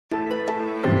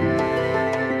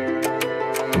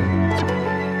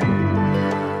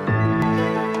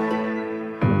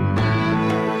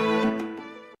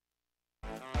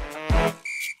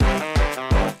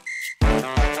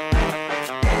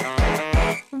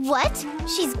What?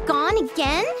 She's gone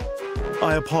again?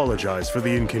 I apologize for the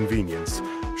inconvenience.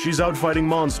 She's out fighting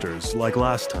monsters, like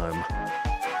last time.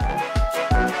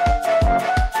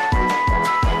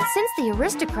 Since the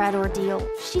aristocrat ordeal,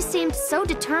 she seemed so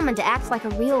determined to act like a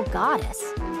real goddess.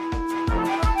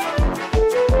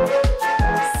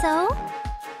 So?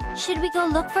 Should we go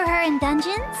look for her in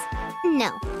dungeons?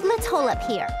 No, let's hole up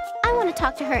here. I want to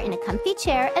talk to her in a comfy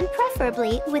chair and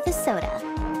preferably with a soda.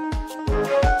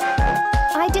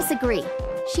 I disagree.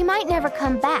 She might never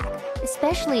come back,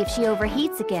 especially if she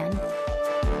overheats again.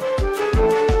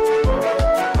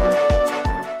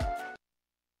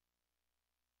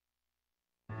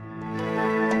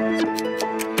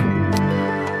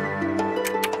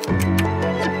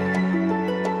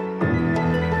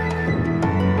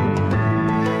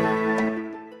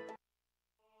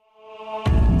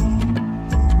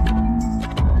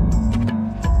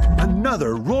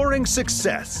 Another roaring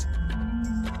success!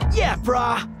 Yeah,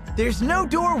 brah! There's no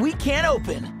door we can't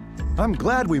open! I'm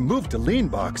glad we moved to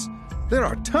Leanbox. There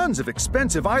are tons of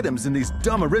expensive items in these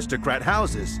dumb aristocrat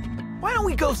houses. Why don't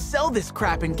we go sell this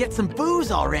crap and get some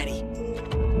booze already?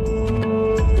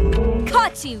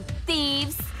 Caught you,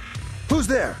 thieves! Who's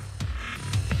there?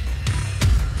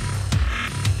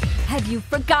 Have you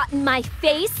forgotten my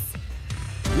face?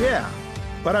 Yeah,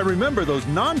 but I remember those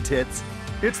non-tits.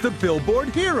 It's the billboard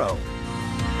hero.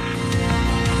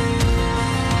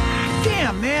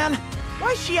 Damn, man!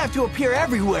 Why's she have to appear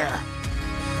everywhere?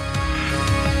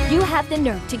 You have the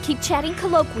nerve to keep chatting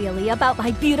colloquially about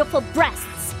my beautiful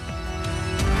breasts.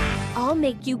 I'll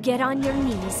make you get on your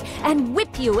knees and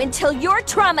whip you until you're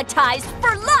traumatized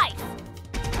for life!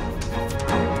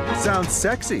 Sounds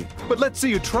sexy, but let's see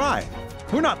you try.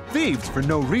 We're not thieves for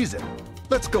no reason.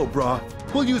 Let's go, brah.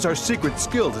 We'll use our secret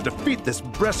skill to defeat this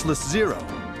breastless Zero.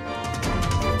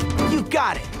 You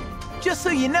got it! Just so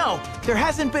you know, there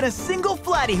hasn't been a single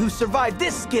flatty who survived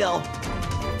this skill.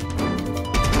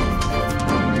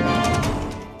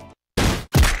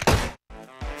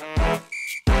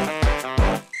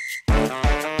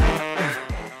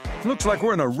 Looks like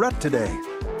we're in a rut today.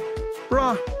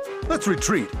 Brah, let's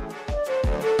retreat.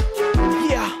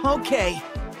 Yeah, okay.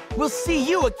 We'll see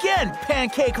you again,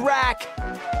 Pancake Rack!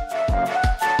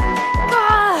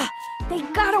 Ah! They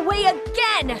got away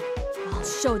again! I'll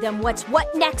show them what's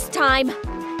what next time!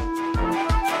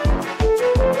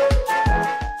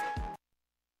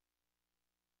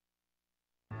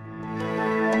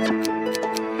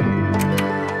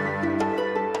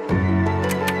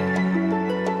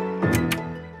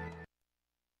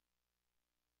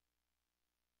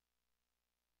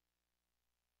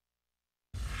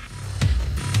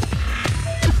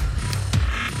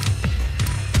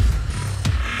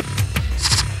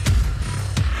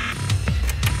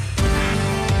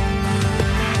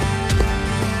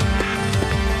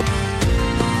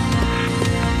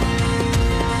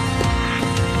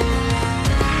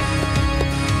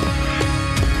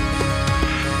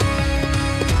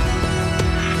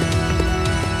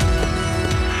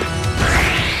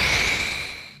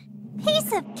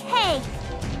 Piece of cake!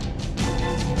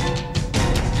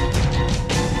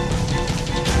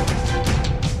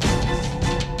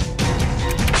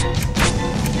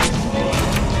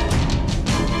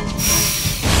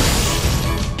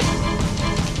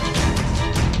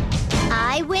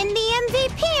 I win the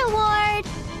MVP award!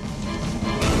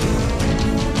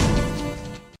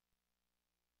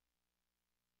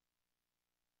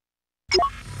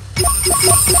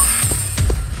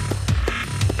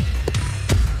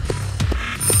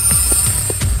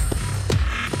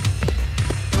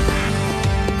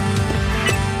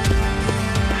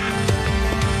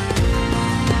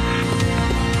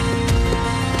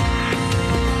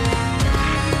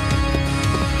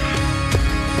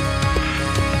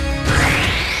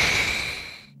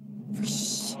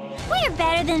 We're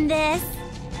better than this.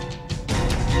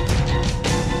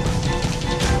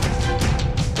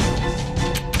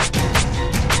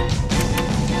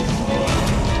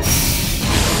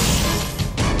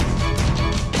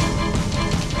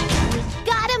 We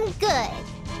got him good.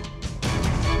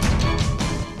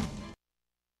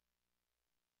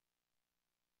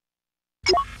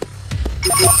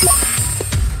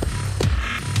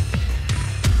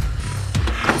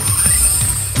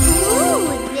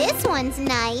 Ooh, this one's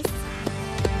nice.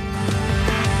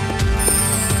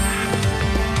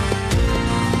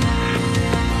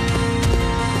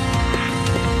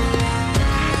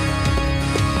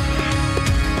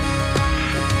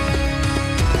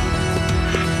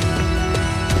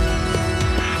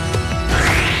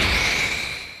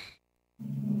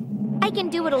 I can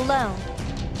do it alone.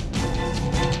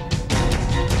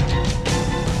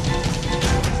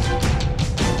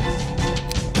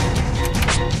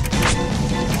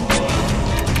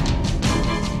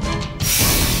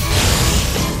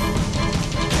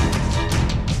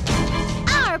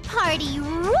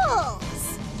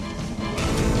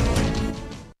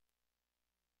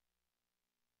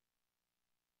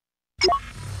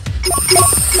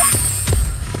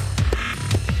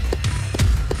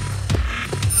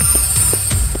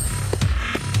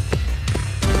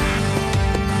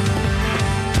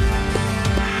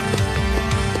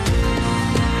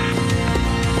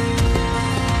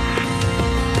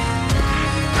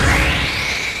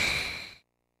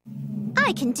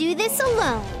 I can do this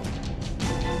alone.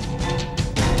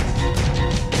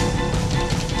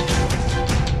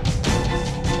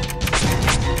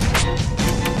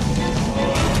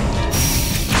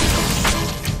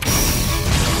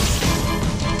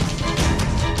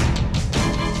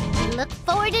 Look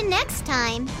forward to next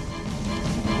time.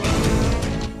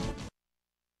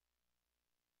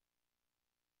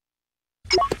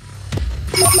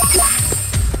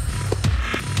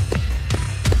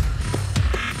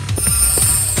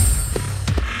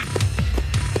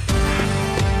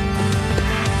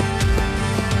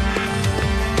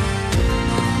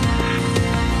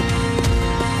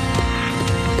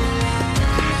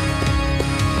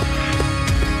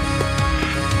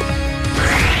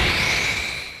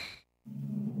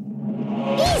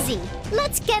 Easy!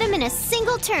 Let's get him in a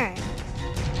single turn.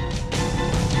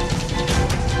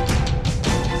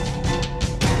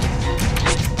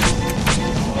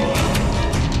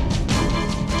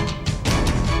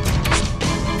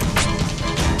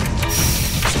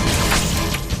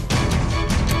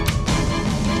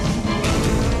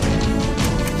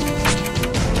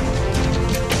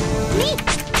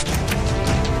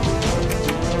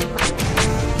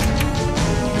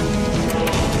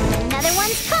 Another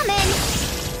one's coming!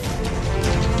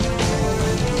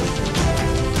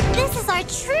 This is our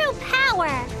true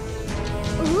power!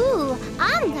 Ooh,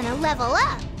 I'm gonna level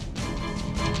up!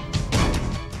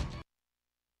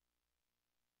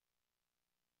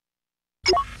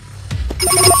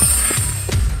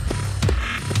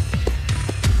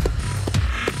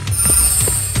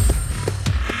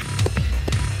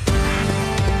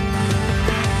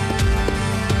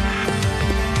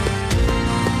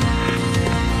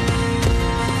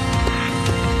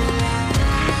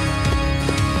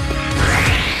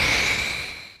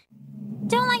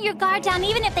 Don't let your guard down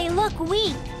even if they look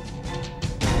weak.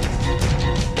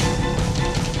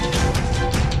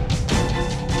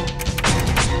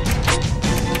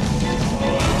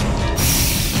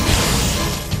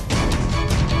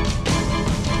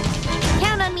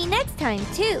 Count on me next time,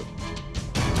 too.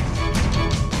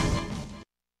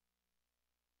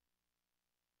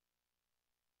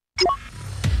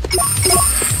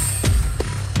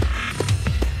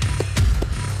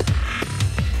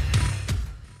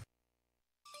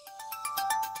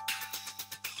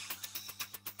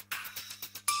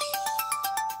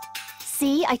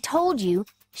 See, I told you.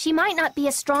 She might not be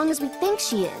as strong as we think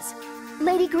she is.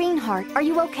 Lady Greenheart, are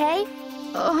you okay?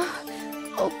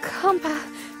 Oh, Kampa,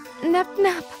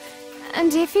 Nep-Nep,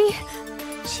 and Iffy?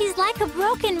 She's like a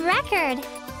broken record.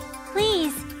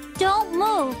 Please, don't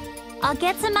move. I'll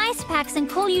get some ice packs and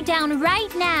cool you down right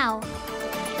now.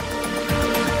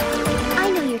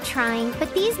 I know you're trying,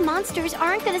 but these monsters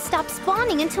aren't gonna stop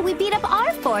spawning until we beat up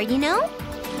R4, you know?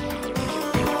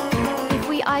 If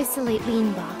we isolate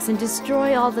Beanbox and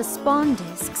destroy all the spawn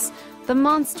discs, the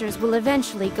monsters will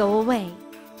eventually go away.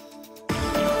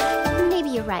 Maybe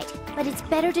you're right, but it's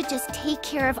better to just take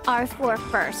care of R4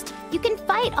 first. You can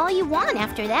fight all you want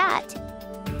after that.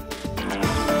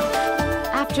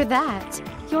 After that,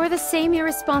 you're the same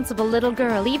irresponsible little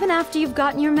girl even after you've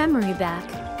gotten your memory back.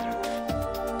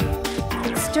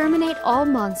 Exterminate all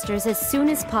monsters as soon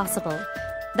as possible.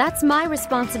 That's my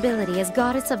responsibility as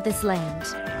goddess of this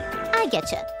land. I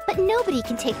getcha, but nobody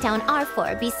can take down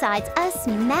R4 besides us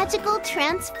magical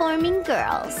transforming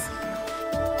girls.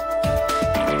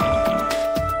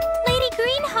 Lady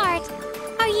Greenheart,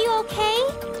 are you okay?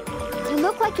 You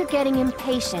look like you're getting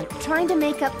impatient, trying to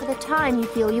make up for the time you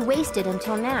feel you wasted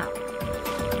until now.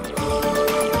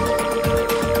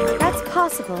 That's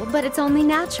possible, but it's only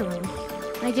natural.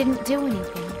 I didn't do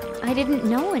anything. I didn't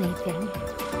know anything.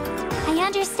 I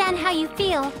understand how you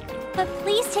feel, but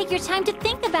please take your time to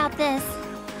think about this.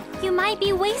 You might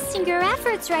be wasting your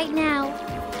efforts right now.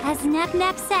 As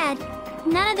Nep-Nep said,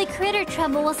 none of the critter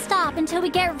trouble will stop until we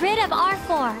get rid of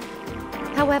R4.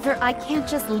 However, I can't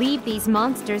just leave these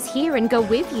monsters here and go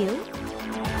with you.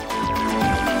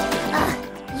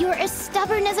 You're as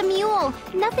stubborn as a mule.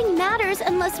 Nothing matters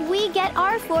unless we get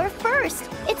R4 first.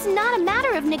 It's not a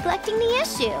matter of neglecting the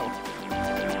issue.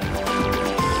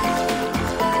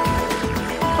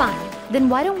 Fine. Then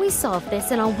why don't we solve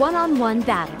this in a one-on-one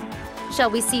battle? Shall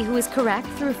we see who is correct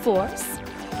through force?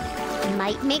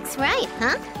 Might makes right,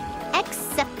 huh?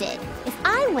 Accepted. If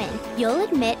I win, you'll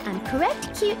admit I'm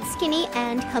correct, cute, skinny,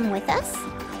 and come with us?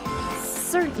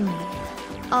 Certainly.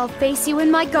 I'll face you in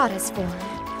my goddess form.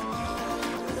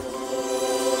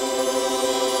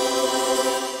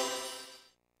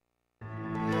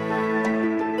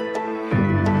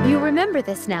 You remember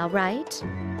this now, right?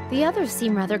 The others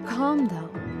seem rather calm, though.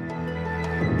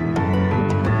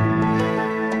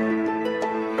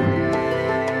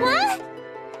 What?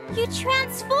 You transformed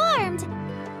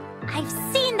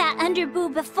Wonder Boo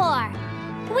before.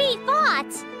 We fought!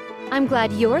 I'm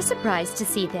glad you're surprised to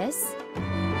see this.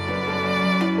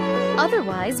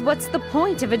 Otherwise, what's the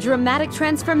point of a dramatic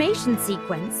transformation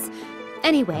sequence?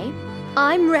 Anyway,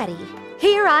 I'm ready.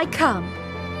 Here I come.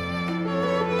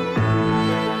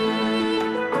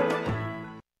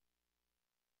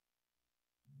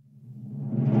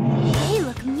 Hey,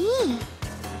 look me!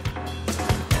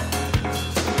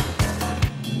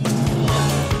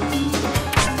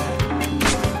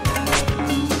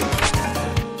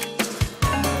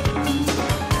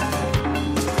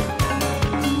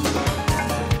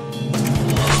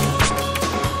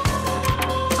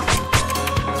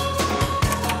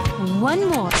 One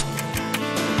more.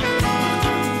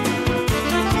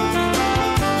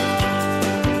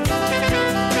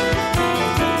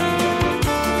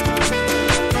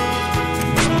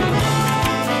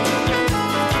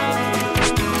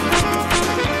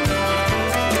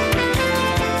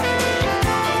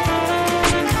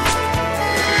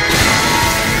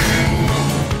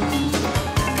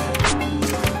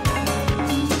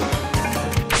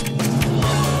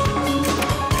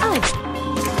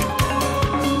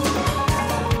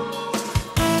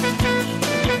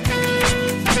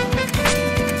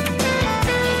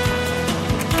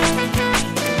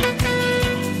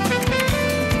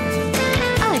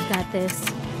 This.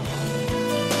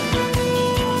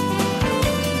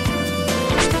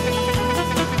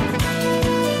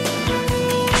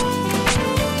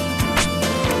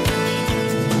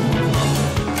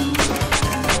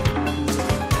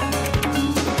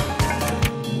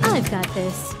 I've got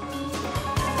this.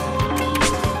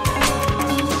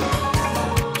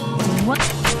 What?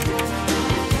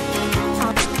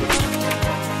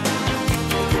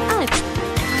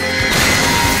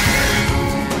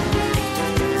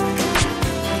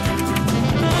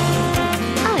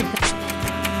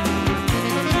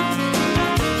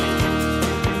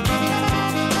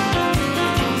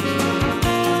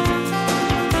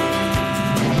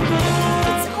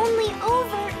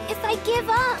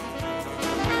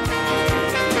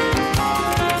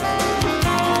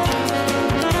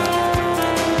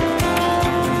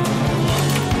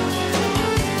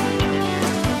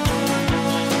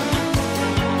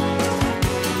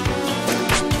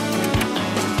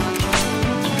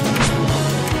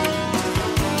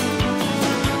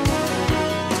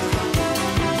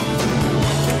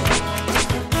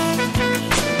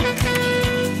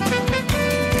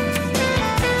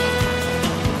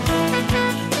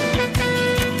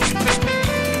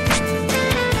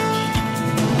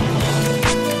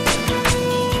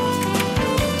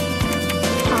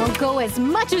 As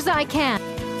much as I can.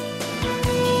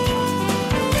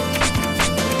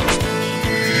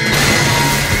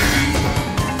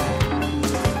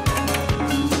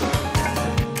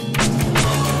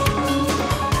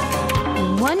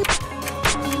 One.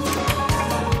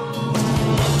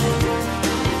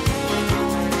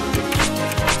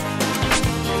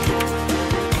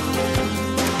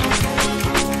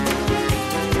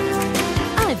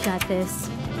 I've got this.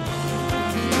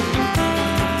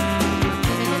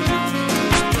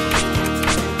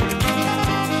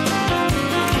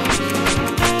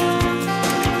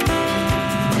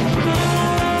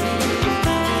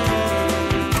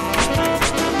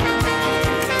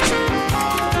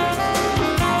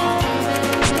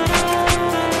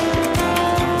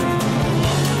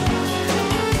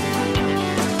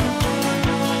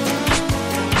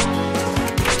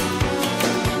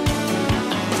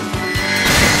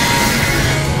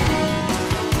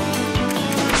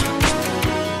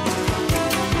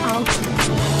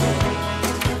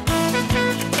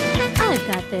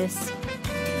 This.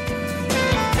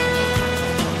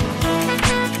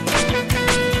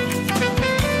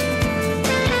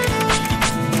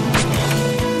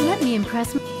 Let me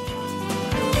impress me.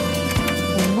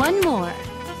 One more.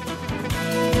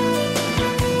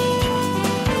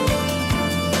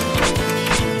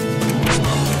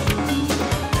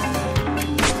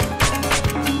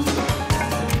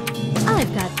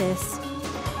 I've got this.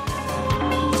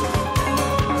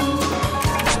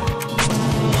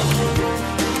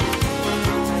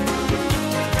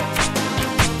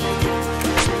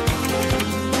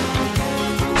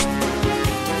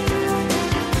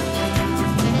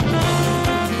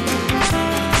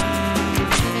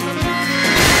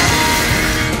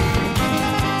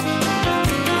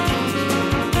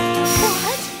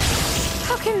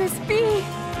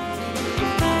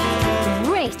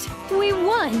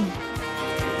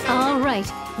 All right,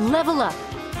 level up.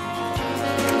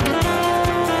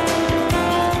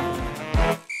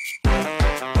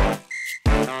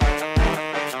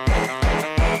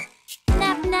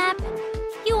 Nep-Nep,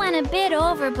 you went a bit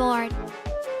overboard.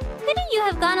 Couldn't you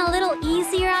have gone a little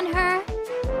easier on her?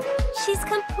 She's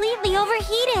completely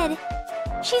overheated.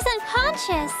 She's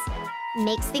unconscious.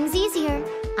 Makes things easier.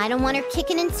 I don't want her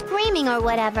kicking and screaming or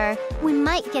whatever. We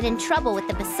might get in trouble with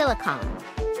the Basilicom.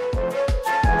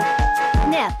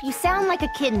 Nep, you sound like a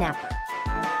kidnapper.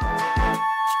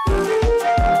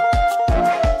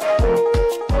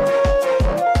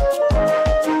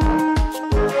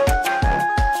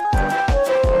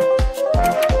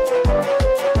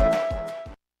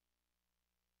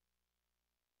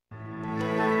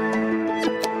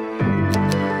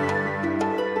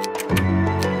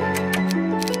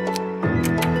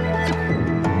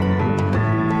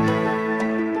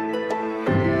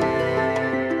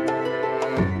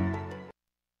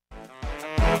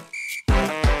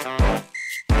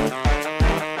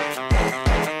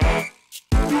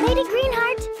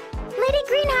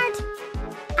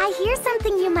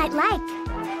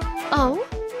 Oh?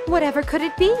 Whatever could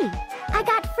it be? I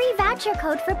got free voucher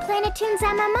code for Planetoon's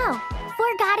MMO.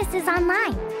 4 goddesses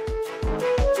online.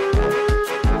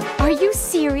 Are you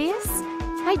serious?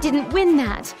 I didn't win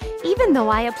that, even though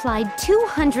I applied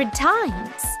 200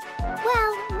 times.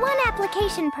 Well, 1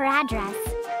 application per address.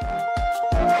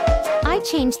 I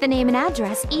changed the name and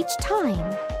address each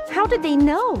time. How did they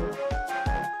know?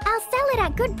 I'll sell it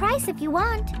at good price if you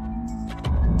want.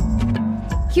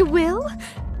 You will?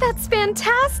 That's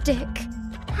fantastic!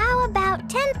 How about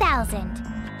 10,000?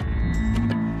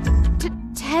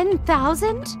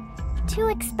 10,000? Too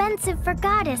expensive for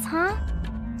Goddess, huh?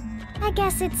 I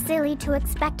guess it's silly to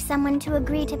expect someone to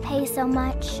agree to pay so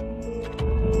much.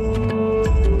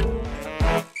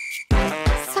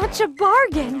 Such a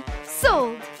bargain!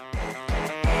 Sold!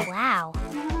 Wow.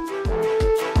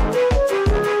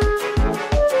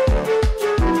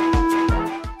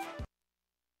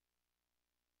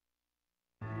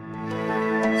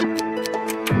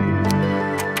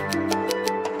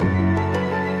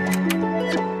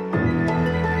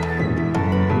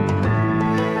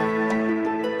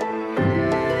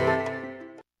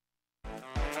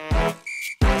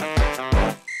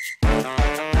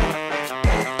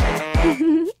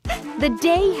 The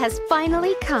day has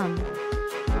finally come.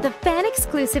 The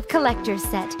fan-exclusive collector's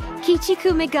set,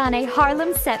 Kichiku Megane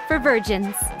Harlem set for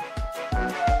virgins.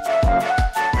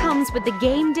 Comes with the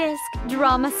game disc,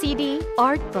 drama CD,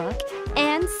 art book,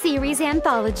 and series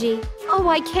anthology. Oh,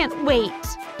 I can't wait!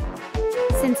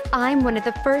 Since I'm one of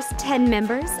the first 10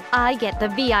 members, I get the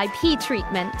VIP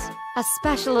treatment. A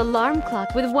special alarm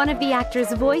clock with one of the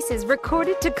actors' voices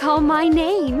recorded to call my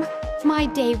name. My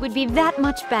day would be that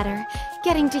much better,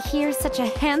 getting to hear such a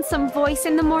handsome voice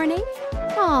in the morning.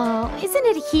 Aw, isn't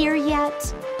it here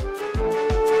yet?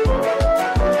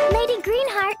 Lady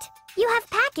Greenheart, you have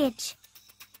package.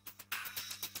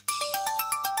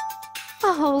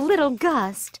 Oh, little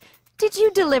Gust, did you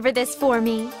deliver this for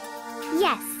me?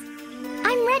 Yes.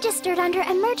 I'm registered under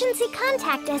emergency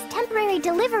contact as temporary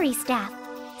delivery staff,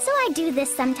 so I do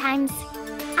this sometimes.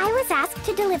 I was asked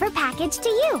to deliver package to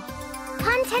you.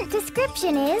 Content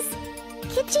description is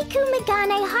Kichiku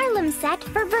Megane Harlem set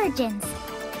for virgins.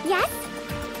 Yes?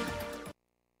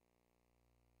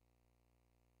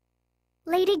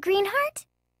 Lady Greenheart?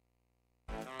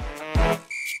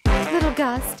 Little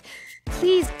Gust,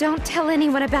 please don't tell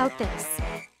anyone about this.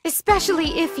 Especially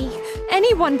Iffy,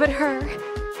 anyone but her.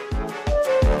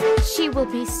 She will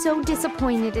be so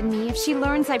disappointed in me if she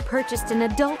learns I purchased an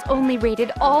adult-only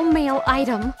rated all-male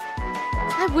item.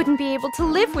 I wouldn't be able to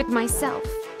live with myself.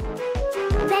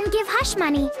 Then give hush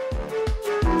money.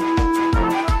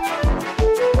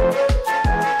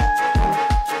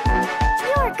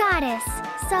 You're a goddess,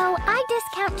 so I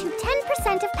discount to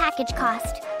 10% of package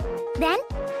cost. Then,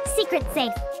 secret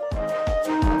safe.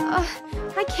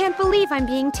 I can't believe I'm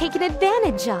being taken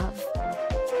advantage of.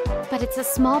 But it's a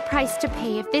small price to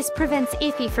pay if this prevents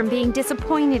Iffy from being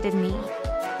disappointed in me.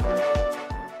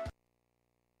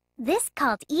 This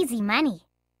called easy money.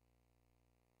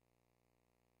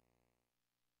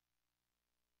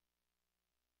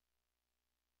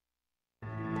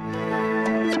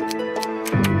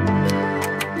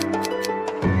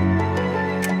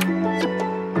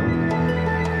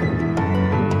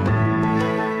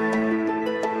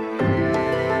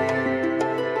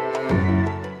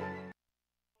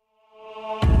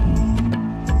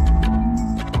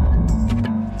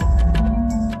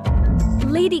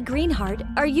 Lady Greenheart,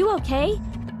 are you okay?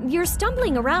 You're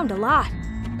stumbling around a lot.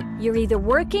 You're either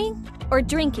working or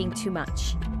drinking too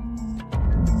much.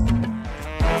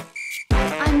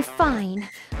 I'm fine.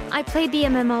 I played the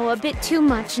MMO a bit too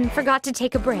much and forgot to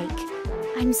take a break.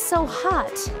 I'm so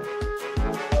hot.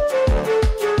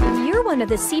 You're one of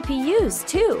the CPUs,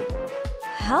 too.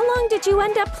 How long did you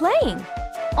end up playing?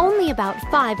 Only about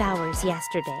 5 hours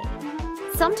yesterday.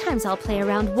 Sometimes I'll play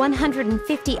around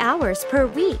 150 hours per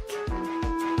week.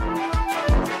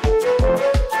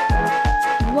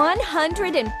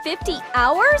 150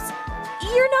 hours?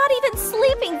 You're not even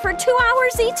sleeping for 2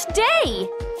 hours each day!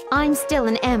 I'm still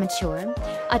an amateur.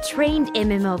 A trained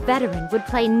MMO veteran would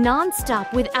play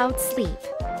non-stop without sleep.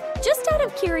 Just out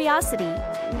of curiosity,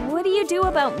 what do you do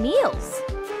about meals?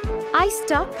 I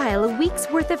stockpile a week's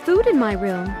worth of food in my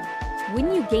room.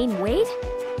 Wouldn't you gain weight?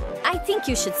 I think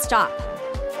you should stop.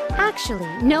 Actually,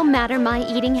 no matter my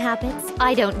eating habits,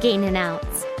 I don't gain an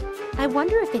ounce. I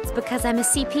wonder if it's because I'm a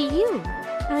CPU.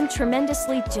 I'm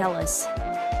tremendously jealous.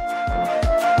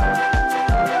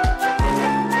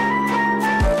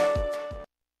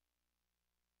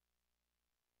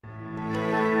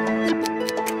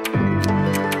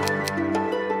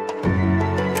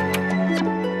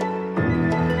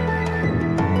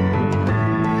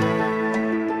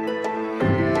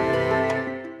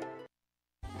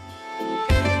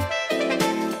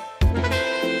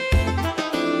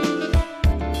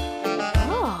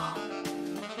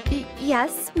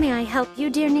 Yes, may I help you,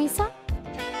 dear Nisa?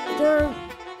 They're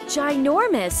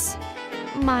ginormous.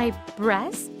 My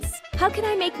breasts? How can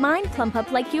I make mine plump up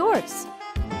like yours?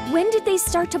 When did they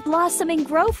start to blossom and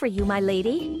grow for you, my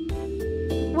lady?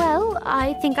 Well,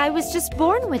 I think I was just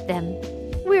born with them.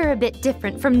 We're a bit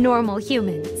different from normal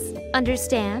humans.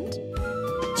 Understand?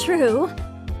 True.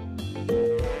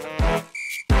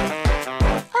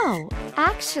 Oh,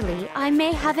 actually, I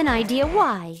may have an idea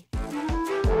why.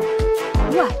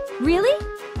 What? Really?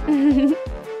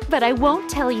 But I won't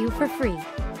tell you for free.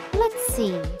 Let's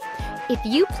see. If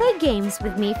you play games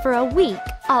with me for a week,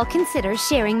 I'll consider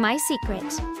sharing my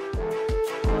secret.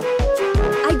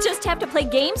 I just have to play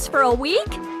games for a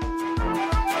week?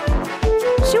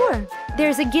 Sure.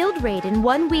 There's a guild raid in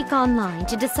 1 week online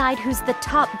to decide who's the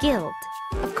top guild.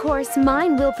 Of course,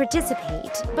 mine will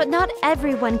participate, but not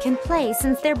everyone can play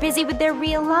since they're busy with their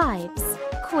real lives.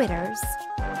 Quitters.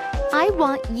 I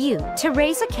want you to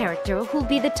raise a character who'll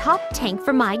be the top tank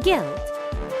for my guild.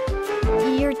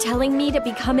 You're telling me to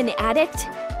become an addict?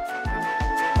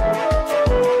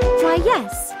 Why,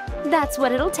 yes. That's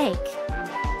what it'll take.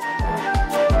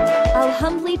 I'll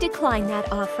humbly decline that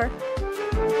offer.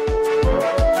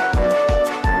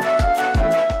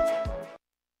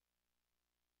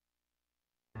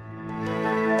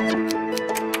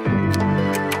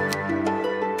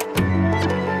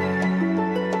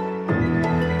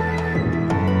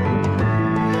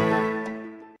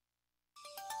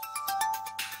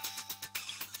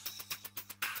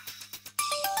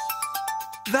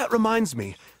 That reminds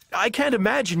me, I can't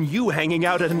imagine you hanging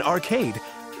out at an arcade.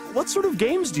 What sort of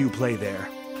games do you play there?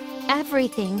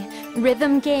 Everything.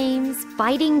 Rhythm games,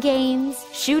 fighting games,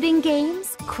 shooting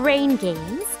games, crane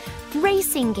games,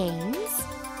 racing games.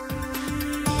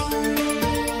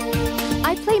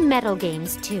 I play metal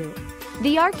games too.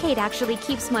 The arcade actually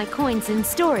keeps my coins in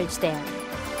storage there.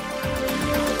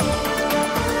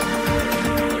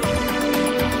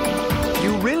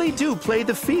 You really do play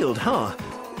the field, huh?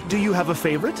 Do you have a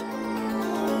favorite?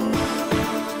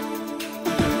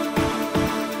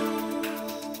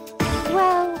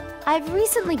 Well, I've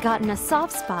recently gotten a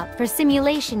soft spot for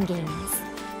simulation games.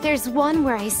 There's one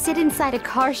where I sit inside a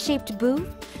car-shaped booth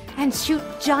and shoot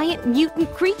giant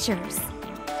mutant creatures.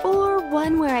 Or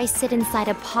one where I sit inside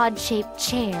a pod-shaped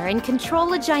chair and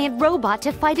control a giant robot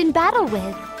to fight in battle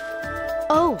with.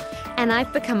 Oh, and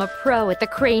I've become a pro at the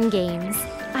crane games.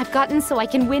 I've gotten so I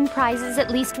can win prizes at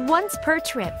least once per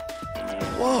trip.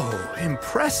 Whoa,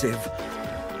 impressive.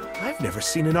 I've never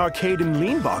seen an arcade in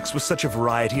Leanbox with such a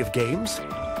variety of games.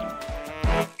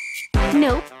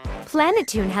 Nope,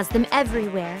 Planetoon has them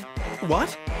everywhere.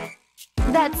 What?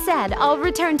 That said, I'll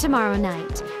return tomorrow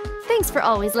night. Thanks for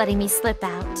always letting me slip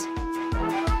out.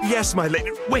 Yes, my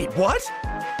lady. Wait, what?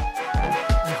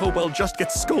 I hope I'll just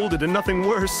get scolded and nothing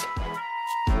worse.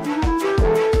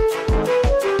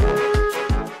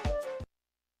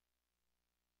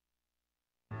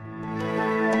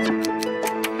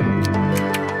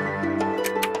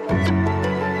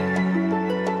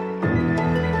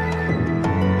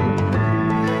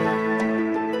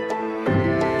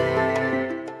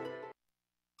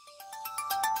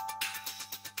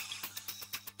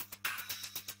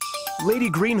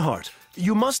 Lady Greenheart,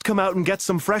 you must come out and get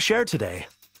some fresh air today.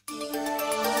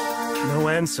 No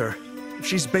answer.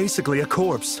 She's basically a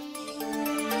corpse.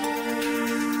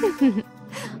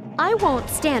 I won't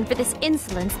stand for this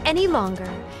insolence any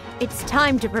longer. It's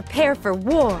time to prepare for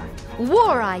war.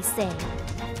 War, I say.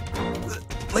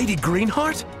 Lady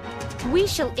Greenheart? We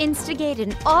shall instigate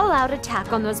an all-out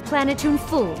attack on those Planetoon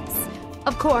fools.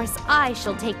 Of course, I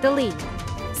shall take the lead.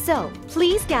 So,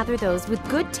 please gather those with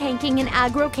good tanking and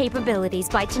aggro capabilities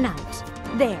by tonight.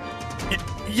 There.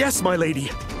 Yes, my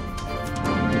lady.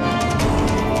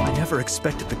 I never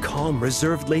expected the calm,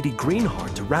 reserved Lady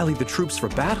Greenheart to rally the troops for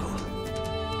battle.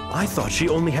 I thought she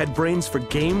only had brains for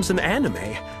games and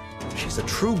anime. She's a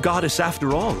true goddess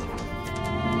after all.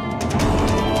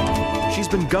 She's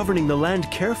been governing the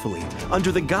land carefully,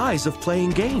 under the guise of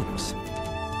playing games.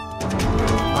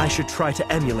 I should try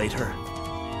to emulate her.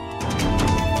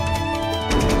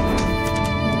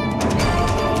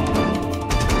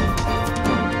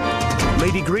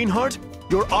 Lady Greenheart,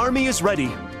 your army is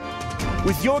ready.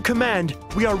 With your command,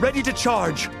 we are ready to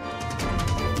charge.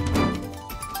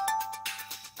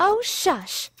 Oh,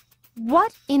 shush.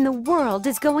 What in the world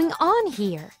is going on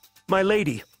here? My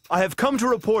lady, I have come to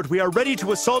report we are ready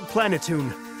to assault Planetoon.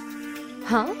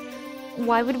 Huh?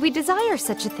 Why would we desire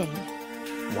such a thing?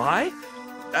 Why?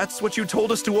 That's what you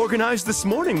told us to organize this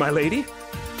morning, my lady.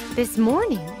 This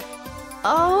morning?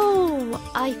 Oh,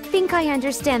 I think I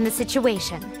understand the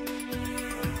situation.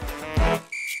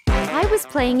 I was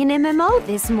playing an MMO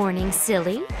this morning,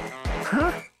 silly.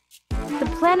 Huh? The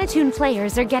Planetoon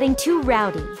players are getting too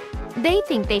rowdy. They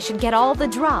think they should get all the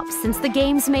drops since the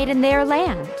game's made in their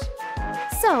land.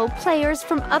 So, players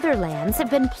from other lands have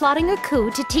been plotting a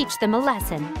coup to teach them a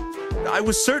lesson. I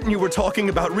was certain you were talking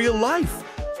about real life.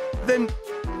 Then,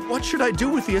 what should I do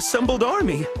with the assembled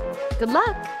army? Good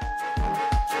luck.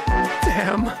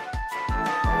 Damn.